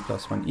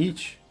 +1/+1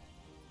 each.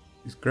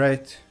 It's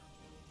great.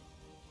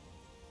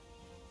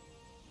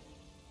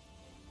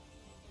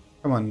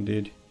 Come on,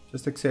 dude.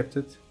 Just accept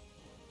it.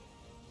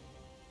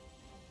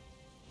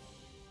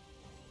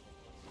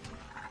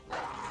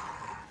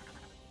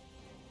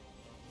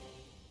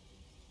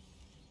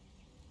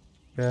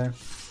 Okay.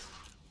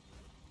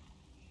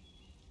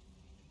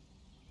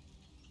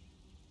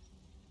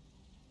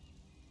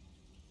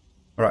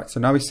 Alright, so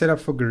now we set up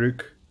for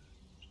Garruk.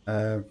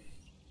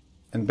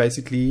 And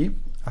basically,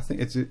 I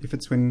think if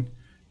it's when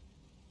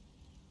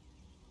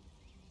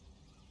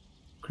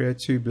create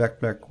 2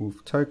 black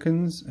wolf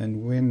tokens,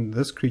 and when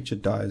this creature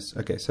dies.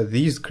 Okay, so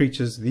these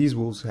creatures, these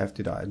wolves have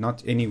to die,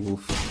 not any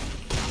wolf.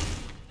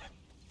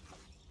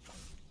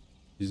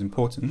 Is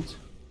important.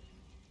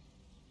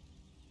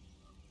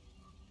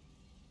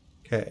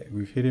 Okay,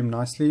 we've hit him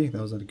nicely. That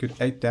was a good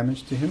 8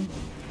 damage to him.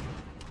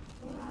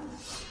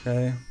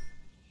 Okay,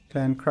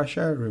 Clan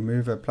Crusher,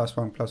 remove a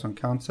 +1/+1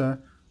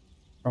 counter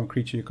from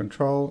creature you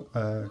control.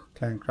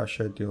 Clan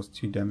Crusher deals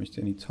 2 damage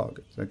to any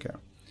target. Okay.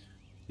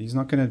 He's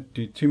not going to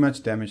do too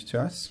much damage to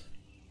us,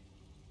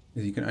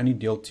 because he can only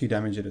deal 2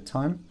 damage at a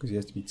time, because he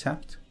has to be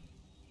tapped.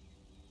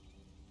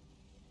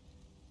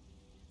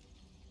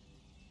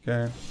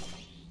 Okay.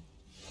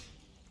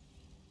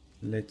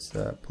 Let's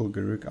pull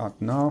Garruk out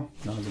now.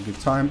 Now is a good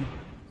time.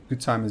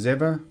 Good time as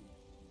ever.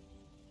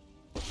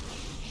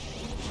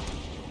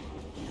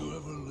 You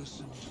ever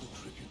listen to the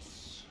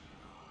crickets?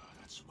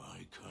 That's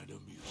my kind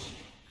of music.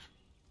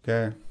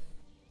 Okay.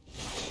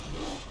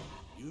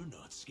 You're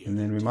not scared. And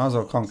then we might as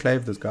well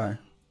conclave this guy.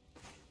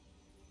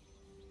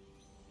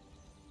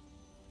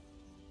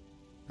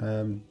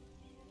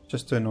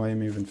 Just to annoy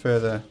him even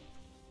further.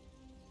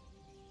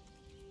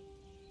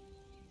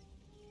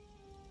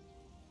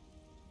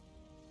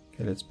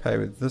 Okay, let's pay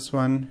with this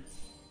one.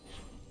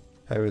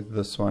 Pay with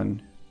this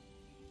one.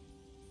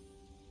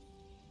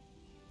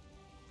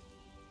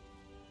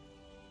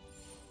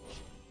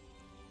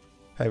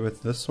 Pay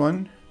with this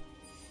one.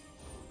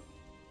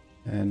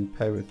 And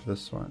pay with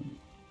this one.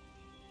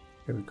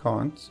 Okay, we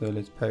can't, so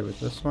let's pay with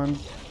this one.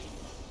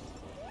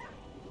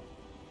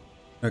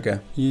 Okay,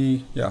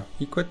 he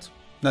quit.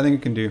 Nothing we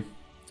can do.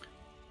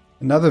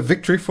 Another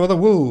victory for the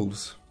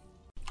Wolves.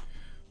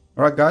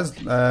 Alright guys,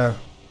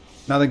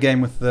 another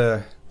game with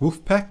the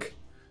Wolf Pack.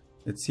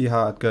 Let's see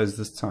how it goes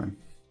this time.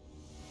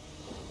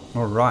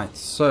 Alright,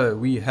 so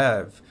we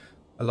have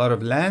a lot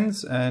of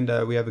lands and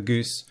we have a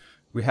goose.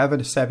 We have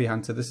a Savvy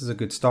Hunter. This is a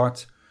good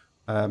start.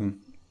 I'm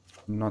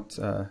not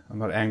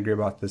angry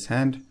about this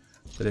hand,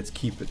 so let's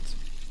keep it.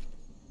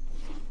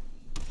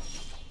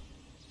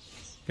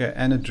 Okay,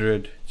 and a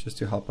Druid just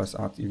to help us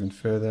out even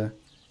further.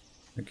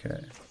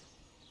 Okay,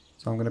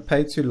 so I'm going to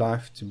pay 2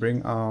 life to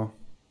bring our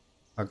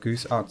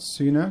goose out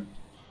sooner.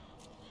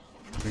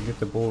 We get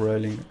the ball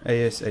rolling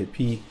ASAP.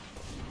 We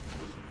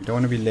don't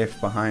want to be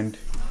left behind.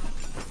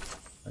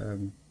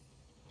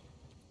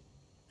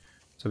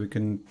 So we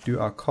can do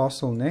our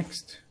castle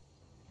next.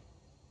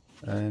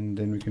 And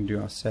then we can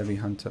do our Savvy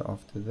Hunter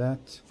after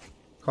that.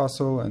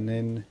 Castle and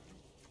then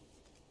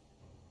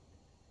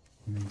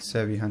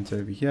Savvy Hunter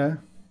over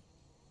here.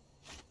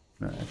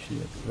 No, actually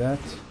like that.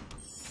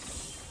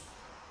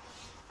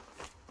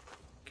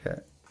 Okay.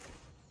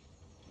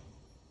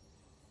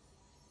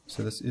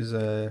 So this is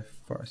a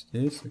forest,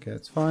 yes, okay,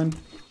 that's fine.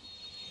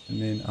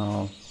 And then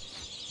our...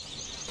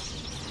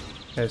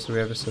 Okay, so we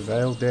have a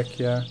Surveil deck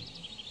here.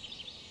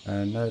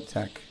 No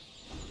attack.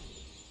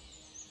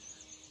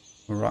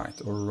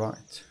 Alright,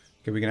 alright.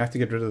 Okay, we're gonna have to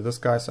get rid of this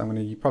guy, so I'm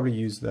gonna probably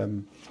use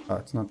them. Oh,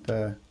 it's not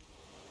the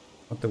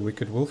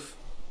Wicked Wolf,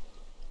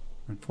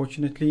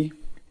 unfortunately.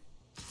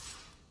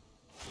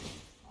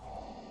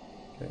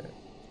 Okay,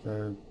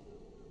 so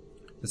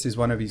this is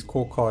one of his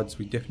core cards.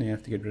 We definitely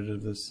have to get rid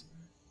of this.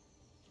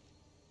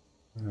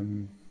 So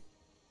we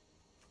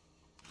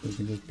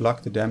can just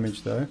block the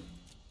damage though.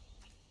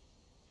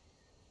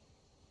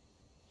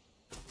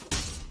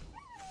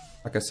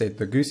 Like I said,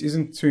 the goose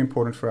isn't too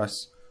important for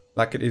us,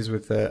 like it is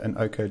with an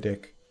Oko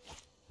deck.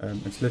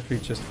 It's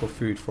literally just for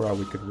food for our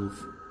Wicked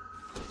Wolf.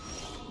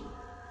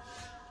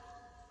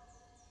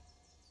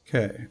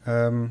 Okay,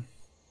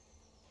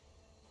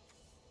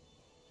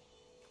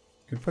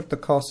 can put the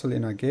castle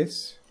in, I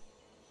guess.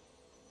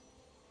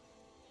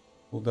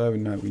 Although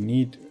no, we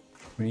need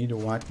a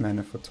white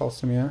mana for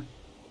Tolsimir.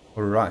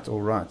 Alright,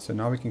 alright, so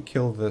now we can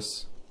kill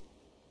this.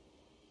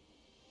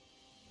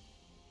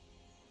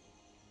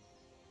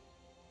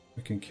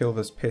 We can kill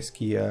this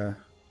pesky okay,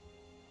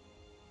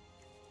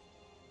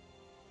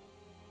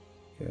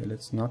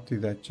 let's not do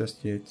that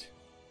just yet.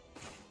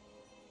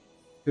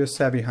 Do a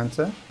Savvy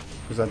Hunter,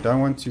 because I don't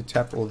want to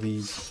tap all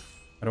these.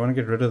 I don't want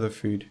to get rid of the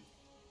food.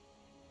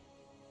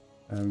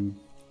 We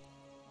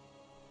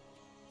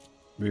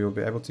will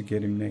be able to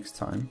get him next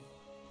time.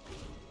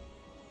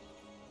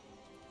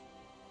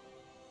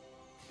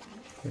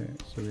 Okay,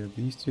 so we have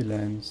these 2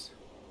 lands.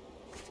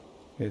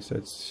 Okay, so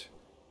it's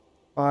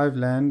 5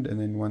 land and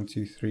then 1,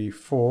 2, 3,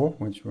 4,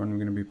 which one we're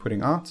going to be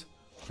putting out,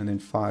 and then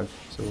 5.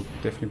 So we'll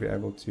definitely be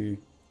able to.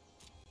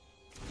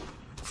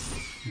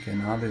 Okay,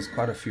 now there's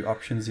quite a few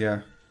options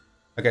here.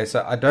 Okay,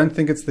 so I don't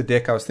think it's the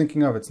deck I was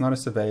thinking of. It's not a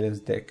surveillance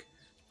deck.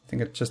 I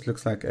think it just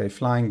looks like a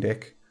flying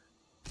deck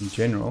in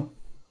general.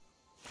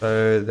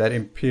 So that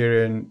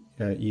Empyrean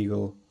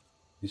Eagle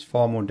is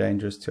far more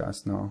dangerous to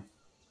us now.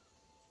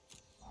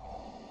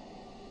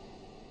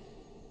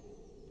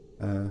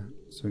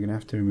 So we're going to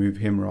have to remove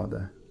him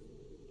rather.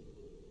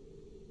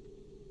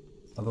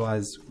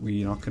 Otherwise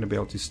we're not going to be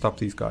able to stop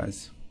these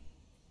guys.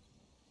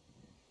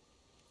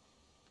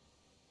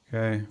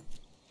 Okay.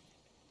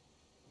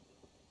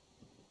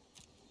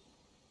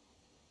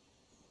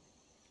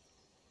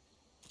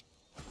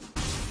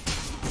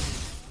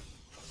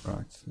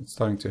 Right, it's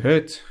starting to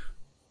hurt.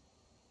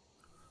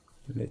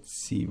 Let's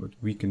see what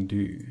we can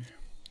do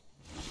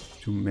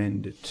to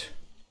mend it.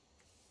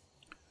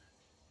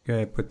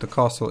 Okay, put the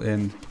castle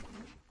in.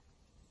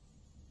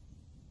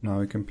 Now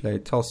we can play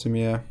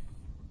Telsumir.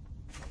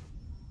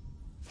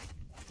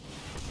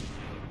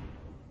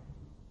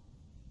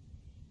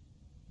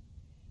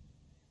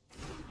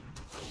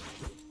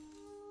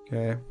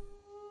 Okay.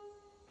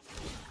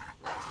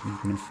 We're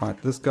going to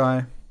fight this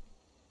guy.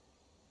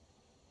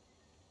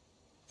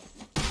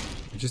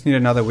 We just need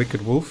another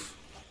Wicked Wolf,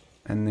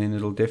 and then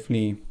it'll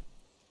definitely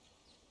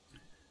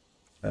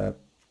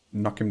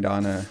knock him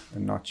down a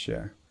notch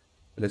here.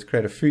 Let's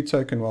create a food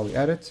token while we're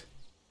at it.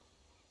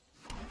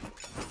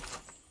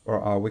 For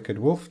our Wicked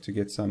Wolf to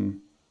get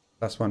some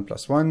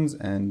 +1/+1s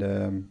and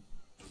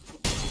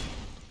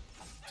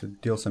to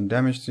deal some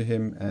damage to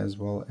him, as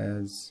well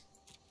as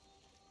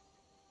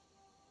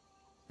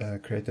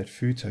create that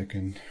food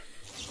token.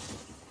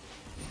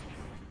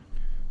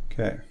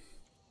 Okay.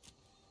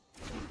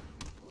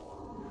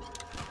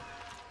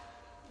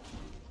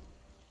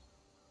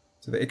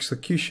 So the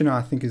Executioner,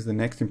 I think, is the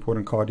next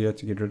important card here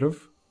to get rid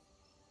of.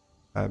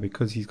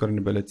 Because he's got an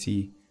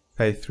ability,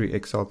 pay 3,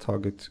 exile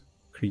target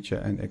creature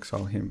and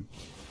exile him.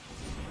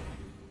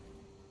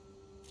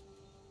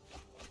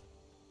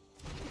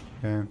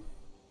 Okay.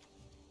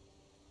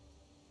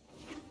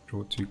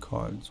 Draw 2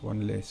 cards,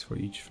 1 less for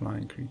each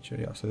flying creature.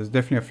 Yeah, so there's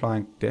definitely a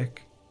flying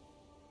deck.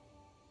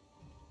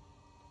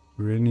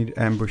 We really need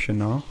Ambusher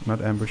now, not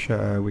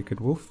Ambusher,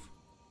 Wicked Wolf.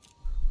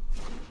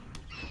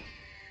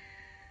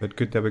 But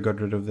good that we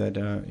got rid of that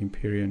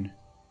Empyrean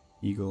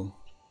Eagle.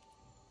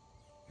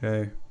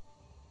 Okay.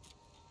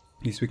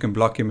 At least we can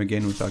block him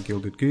again with our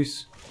Gilded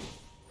Goose.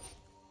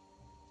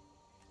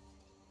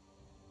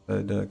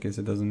 But I guess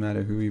it doesn't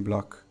matter who we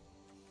block.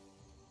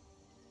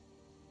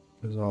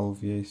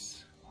 Resolve,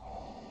 yes.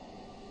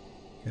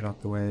 Get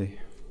out the way.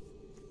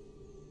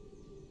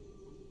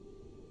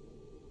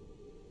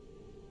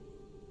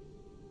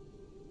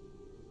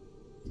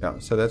 Yeah,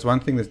 so that's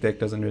one thing this deck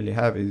doesn't really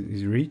have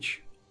is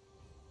reach.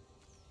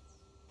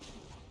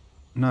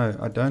 No,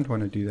 I don't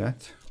want to do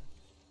that.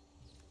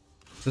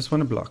 Just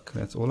want to block.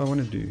 That's all I want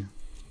to do.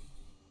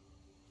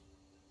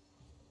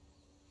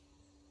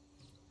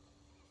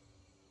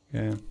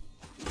 Yeah.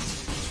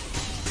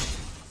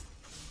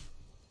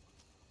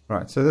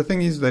 Right, so the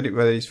thing is that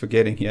what he's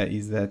forgetting here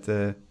is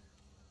that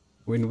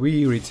when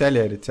we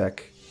retaliate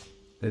attack,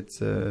 it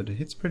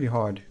hits pretty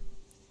hard.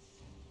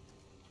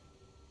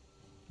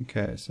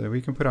 Okay, so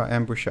we can put our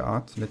Ambusher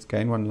out. Let's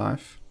gain 1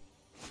 life.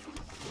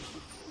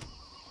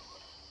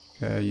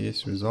 Okay,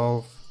 yes,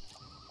 resolve.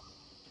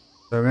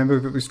 So remember,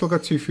 we've still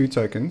got 2 food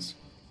tokens,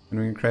 and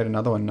we can create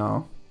another one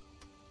now.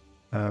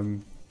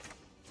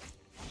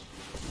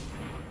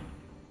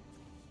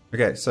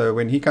 Okay, so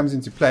when he comes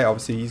into play,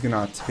 obviously he's going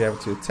to be able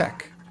to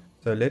attack.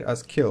 So let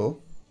us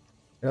kill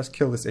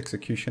this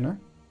Executioner.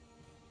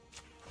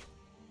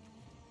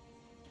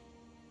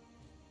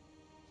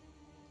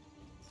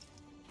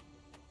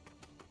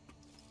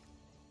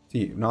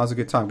 See, now's a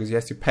good time because he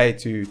has to pay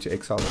to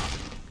exile it.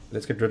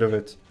 Let's get rid of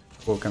it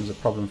before it becomes a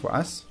problem for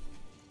us.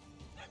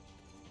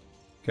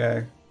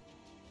 Okay,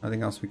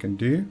 nothing else we can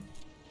do.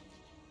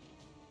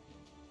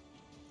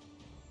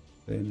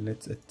 Then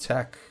let's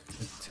attack.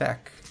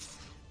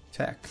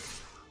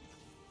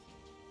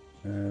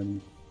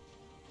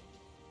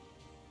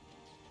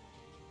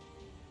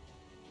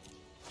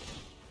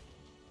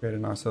 Create a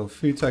nice little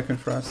food token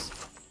for us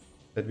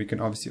that we can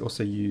obviously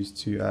also use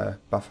to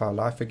buff our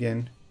life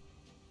again.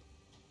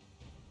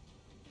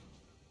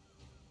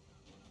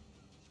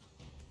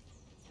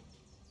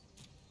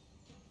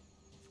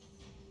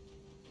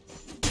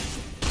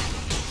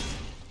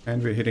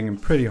 And we're hitting him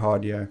pretty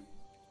hard here.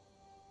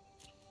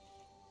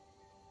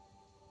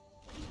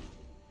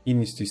 He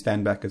needs to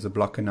stand back as a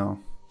blocker now.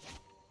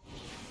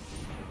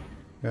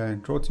 Okay,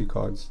 draw 2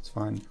 cards, it's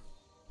fine.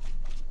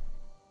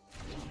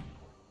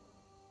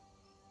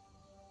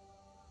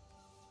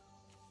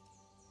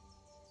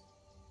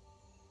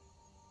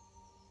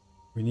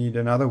 We need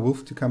another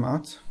wolf to come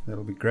out,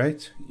 that'll be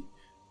great.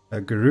 A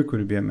Garruk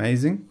would be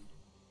amazing.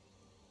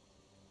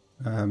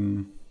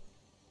 You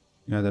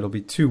know, that'll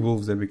be 2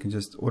 wolves that we can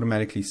just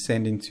automatically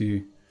send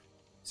into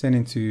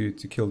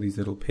to kill these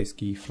little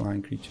pesky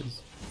flying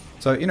creatures.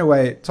 So in a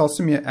way,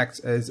 Tolsimir acts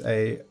as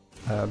a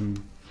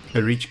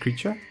reach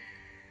creature,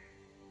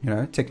 you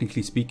know,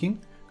 technically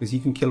speaking, because he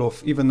can kill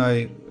off, even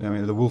though, I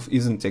mean, the wolf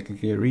isn't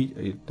technically a reach,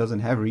 it doesn't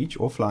have reach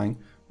or flying,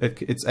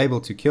 it's able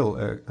to kill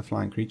a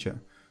flying creature.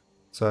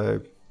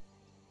 So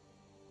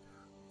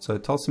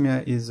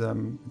Tolsimir is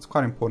it's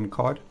quite an important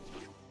card.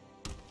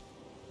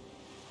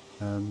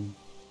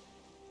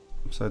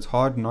 So it's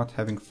hard not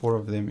having 4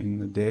 of them in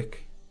the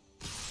deck.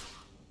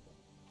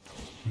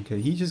 Okay,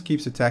 he just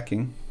keeps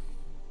attacking,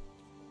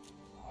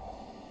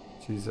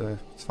 which is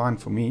it's fine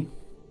for me.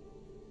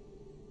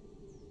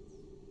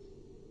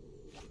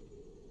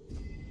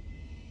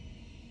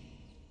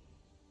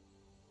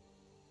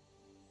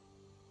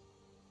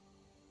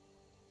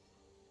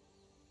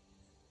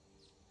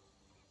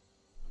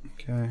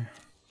 Okay,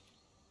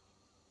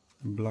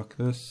 block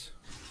this.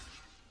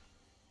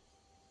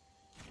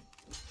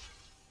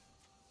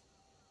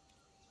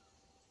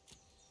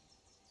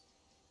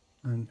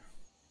 And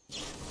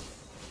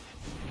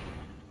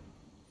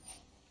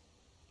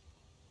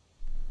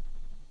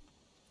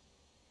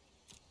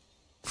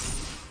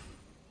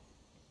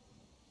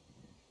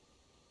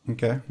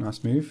okay,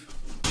 nice move,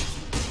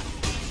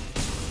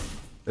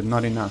 but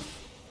not enough.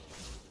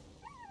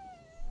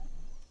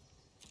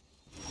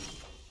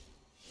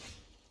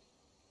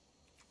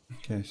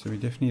 Okay, so we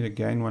definitely need to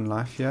gain 1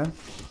 life here.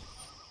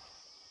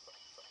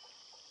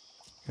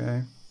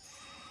 Okay.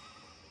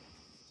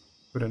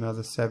 Put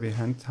another savvy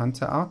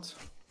hunter out.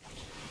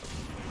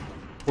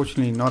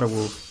 Fortunately not a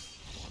wolf.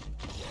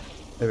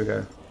 There we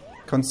go.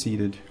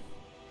 Conceded.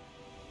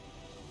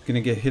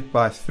 Gonna get hit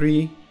by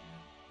 3,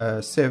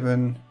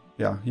 7.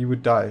 Yeah, he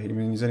would die. I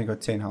mean, he's only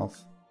got 10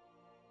 health.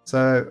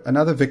 So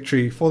another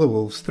victory for the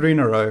wolves, 3 in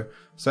a row.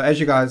 So as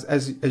you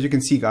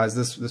can see, guys,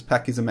 this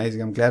pack is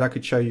amazing. I'm glad I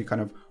could show you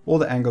kind of all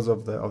the angles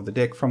of the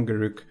deck from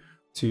Garruk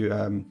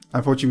to.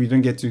 Unfortunately, we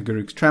didn't get to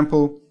Garruk's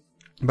trample,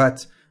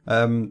 but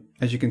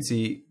as you can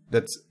see,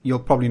 you'll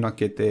probably not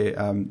get there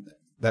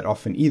that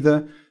often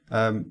either.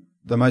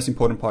 The most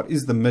important part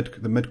is the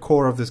mid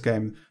core of this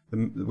game,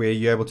 where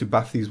you're able to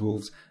buff these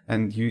wolves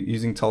and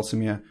using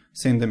Tolsimir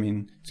send them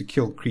in to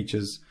kill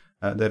creatures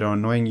that are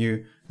annoying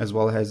you, as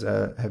well as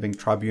having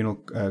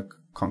Tribunal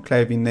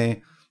Conclave in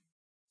there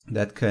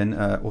that can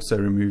also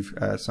remove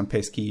some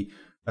pesky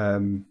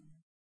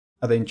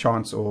other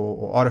enchants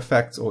or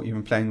artifacts, or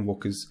even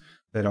planeswalkers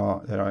that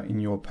are in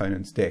your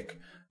opponent's deck.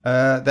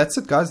 That's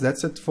it, guys.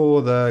 That's it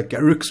for the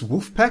Garruk's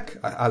Wolf Pack.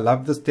 I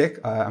love this deck.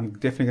 I'm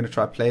definitely going to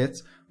try play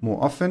it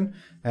more often.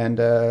 And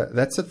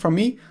that's it from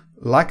me.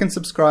 Like and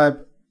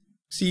subscribe.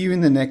 See you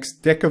in the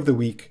next deck of the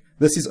week.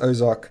 This is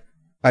Ozarc.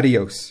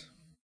 Adios.